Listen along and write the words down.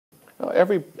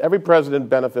Every president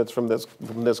benefits from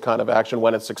this kind of action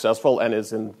when it's successful, and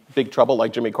is in big trouble,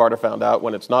 like Jimmy Carter found out,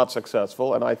 when it's not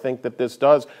successful. And I think that this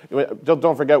does.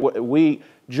 Don't forget, we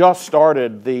just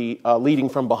started the leading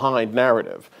from behind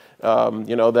narrative.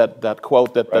 You know, that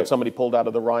quote that somebody pulled out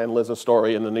of the Ryan Lizza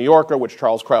story in the New Yorker, which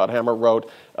Charles Krauthammer wrote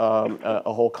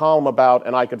a whole column about,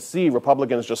 and I could see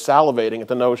Republicans just salivating at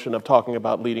the notion of talking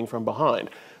about leading from behind.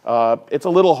 It's a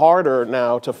little harder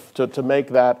now to make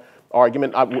that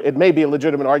argument. It may be a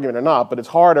legitimate argument or not, but it's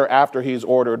harder after he's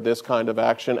ordered this kind of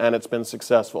action and it's been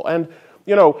successful. And,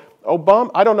 you know, Obama,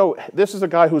 I don't know, this is a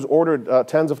guy who's ordered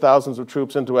tens of thousands of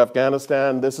troops into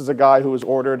Afghanistan. This is a guy who has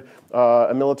ordered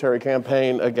a military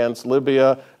campaign against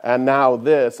Libya, and now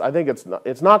this. I think it's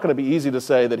not going to be easy to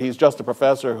say that he's just a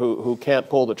professor who can't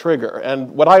pull the trigger.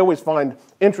 And what I always find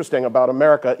interesting about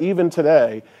America, even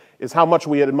today, is how much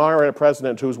we admire a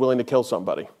president who's willing to kill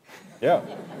somebody. Yeah,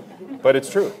 but it's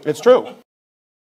true. It's true.